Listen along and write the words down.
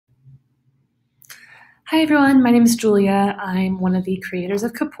Hi everyone, my name is Julia. I'm one of the creators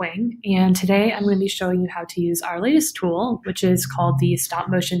of Kapwing, and today I'm going to be showing you how to use our latest tool, which is called the Stop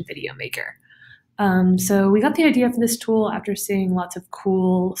Motion Video Maker. So we got the idea for this tool after seeing lots of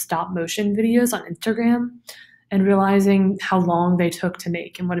cool stop motion videos on Instagram and realizing how long they took to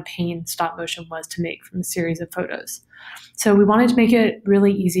make and what a pain stop motion was to make from a series of photos. So we wanted to make it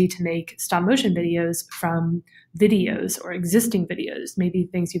really easy to make stop motion videos from videos or existing videos, maybe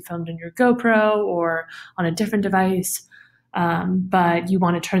things you filmed on your GoPro or on a different device, but you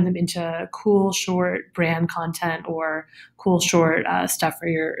want to turn them into cool, short brand content or cool, short stuff for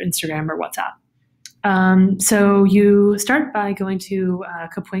your Instagram or WhatsApp. So you start by going to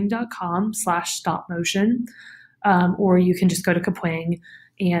kapwing.com/stopmotion, or you can just go to Kapwing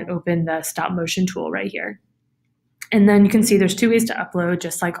and open the stop motion tool right here. And then you can see there's two ways to upload,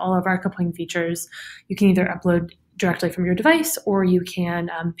 just like all of our Kapwing features. You can either upload directly from your device, or you can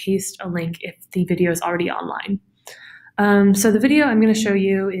paste a link if the video is already online. So the video I'm going to show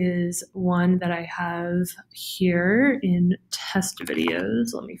you is one that I have here in test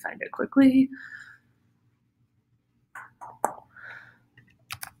videos. Let me find it quickly.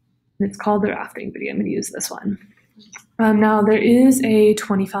 It's called the rafting video. I'm going to use this one. Now there is a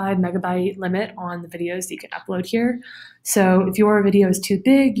 25 megabyte limit on the videos that you can upload here. So if your video is too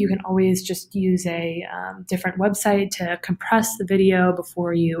big, you can always just use a different website to compress the video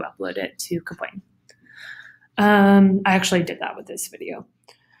before you upload it to Kapwing. I actually did that with this video.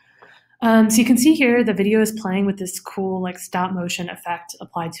 So you can see here the video is playing with this cool like stop motion effect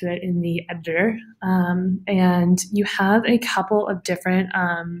applied to it in the editor. And you have a couple of different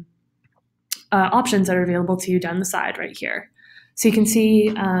options that are available to you down the side right here. So you can see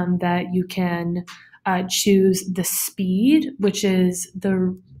that you can choose the speed, which is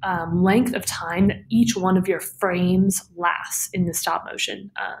the length of time that each one of your frames lasts in the stop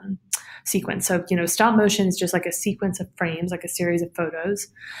motion sequence. So, stop motion is just like a sequence of frames, like a series of photos,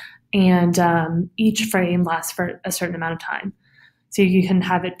 and each frame lasts for a certain amount of time. So you can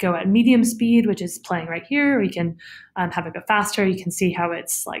have it go at medium speed, which is playing right here, or you can have it go faster. You can see how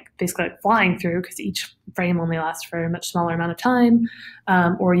it's like basically like flying through because each frame only lasts for a much smaller amount of time.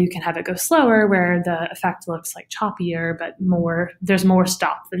 Or you can have it go slower where the effect looks like choppier, but there's more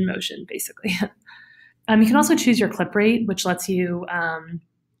stop than motion basically. You can also choose your clip rate, which lets you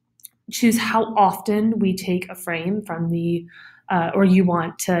choose how often we take a frame from the or you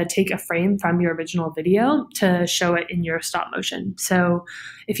want to take a frame from your original video to show it in your stop motion. So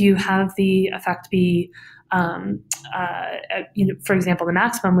if you have the effect be, for example, the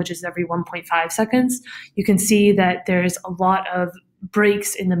maximum, which is every 1.5 seconds, you can see that there's a lot of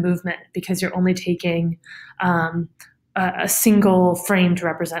breaks in the movement because you're only taking a single frame to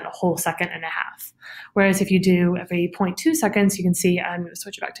represent a whole second and a half. Whereas if you do every 0.2 seconds, you can see, I'm going to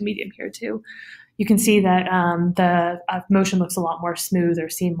switch it back to medium here too. You can see that the motion looks a lot more smooth or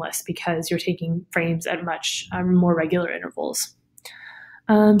seamless because you're taking frames at much more regular intervals.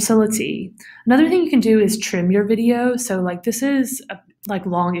 So let's see. Another thing you can do is trim your video. So like this is a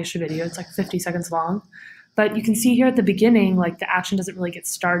long-ish video. It's like 50 seconds long. But you can see here at the beginning, like the action doesn't really get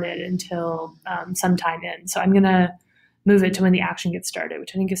started until sometime in. So I'm going to move it to when the action gets started,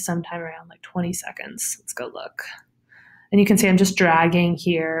 which I think is sometime around like 20 seconds. Let's go look. And you can see I'm just dragging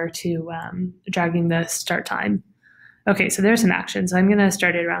here to dragging the start time. Okay, so there's some action. So I'm going to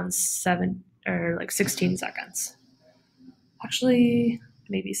start it around 16 seconds. Actually,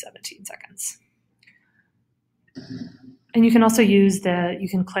 maybe 17 seconds. And you can also use you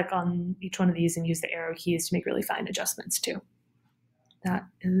can click on each one of these and use the arrow keys to make really fine adjustments too. That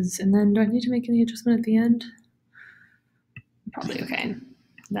is, and then do I need to make any adjustment at the end? Probably okay.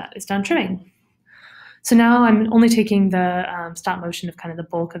 That is done trimming. So now I'm only taking the stop motion of kind of the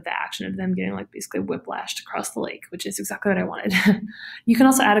bulk of the action of them getting like basically whiplashed across the lake, which is exactly what I wanted. You can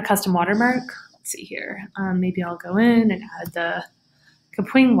also add a custom watermark. Let's see here. Maybe I'll go in and add the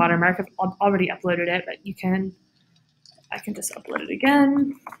Kapwing watermark. I've already uploaded it, but I can just upload it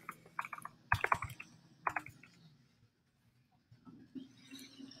again.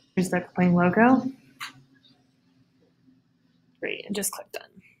 Here's the Kapwing logo. Great, and just click done.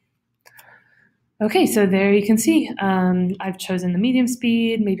 Okay, so there you can see I've chosen the medium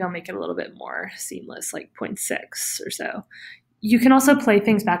speed. Maybe I'll make it a little bit more seamless, like 0.6 or so. You can also play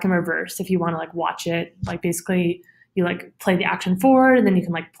things back in reverse if you want to like watch it. Like basically you like play the action forward and then you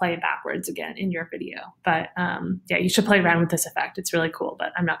can like play it backwards again in your video. But yeah, you should play around with this effect. It's really cool,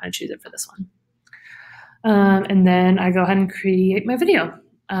 but I'm not going to choose it for this one. And then I go ahead and create my video.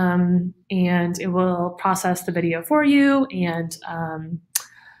 And it will process the video for you and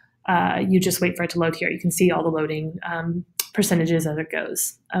you just wait for it to load here. You can see all the loading percentages as it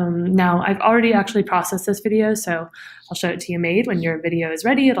goes. Now, I've already actually processed this video, so I'll show it to you made. When your video is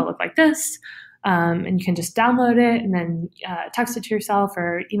ready, it'll look like this. And you can just download it and then text it to yourself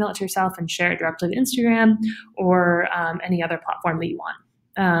or email it to yourself and share it directly to Instagram or any other platform that you want.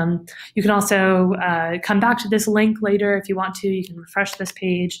 You can also come back to this link later if you want to. You can refresh this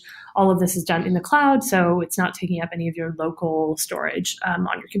page. All of this is done in the cloud, so it's not taking up any of your local storage on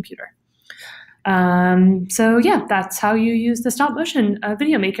your computer. So yeah, that's how you use the stop motion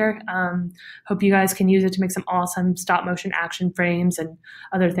video maker. Hope you guys can use it to make some awesome stop motion action frames and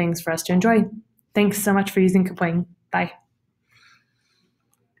other things for us to enjoy. Thanks so much for using Kapwing. Bye.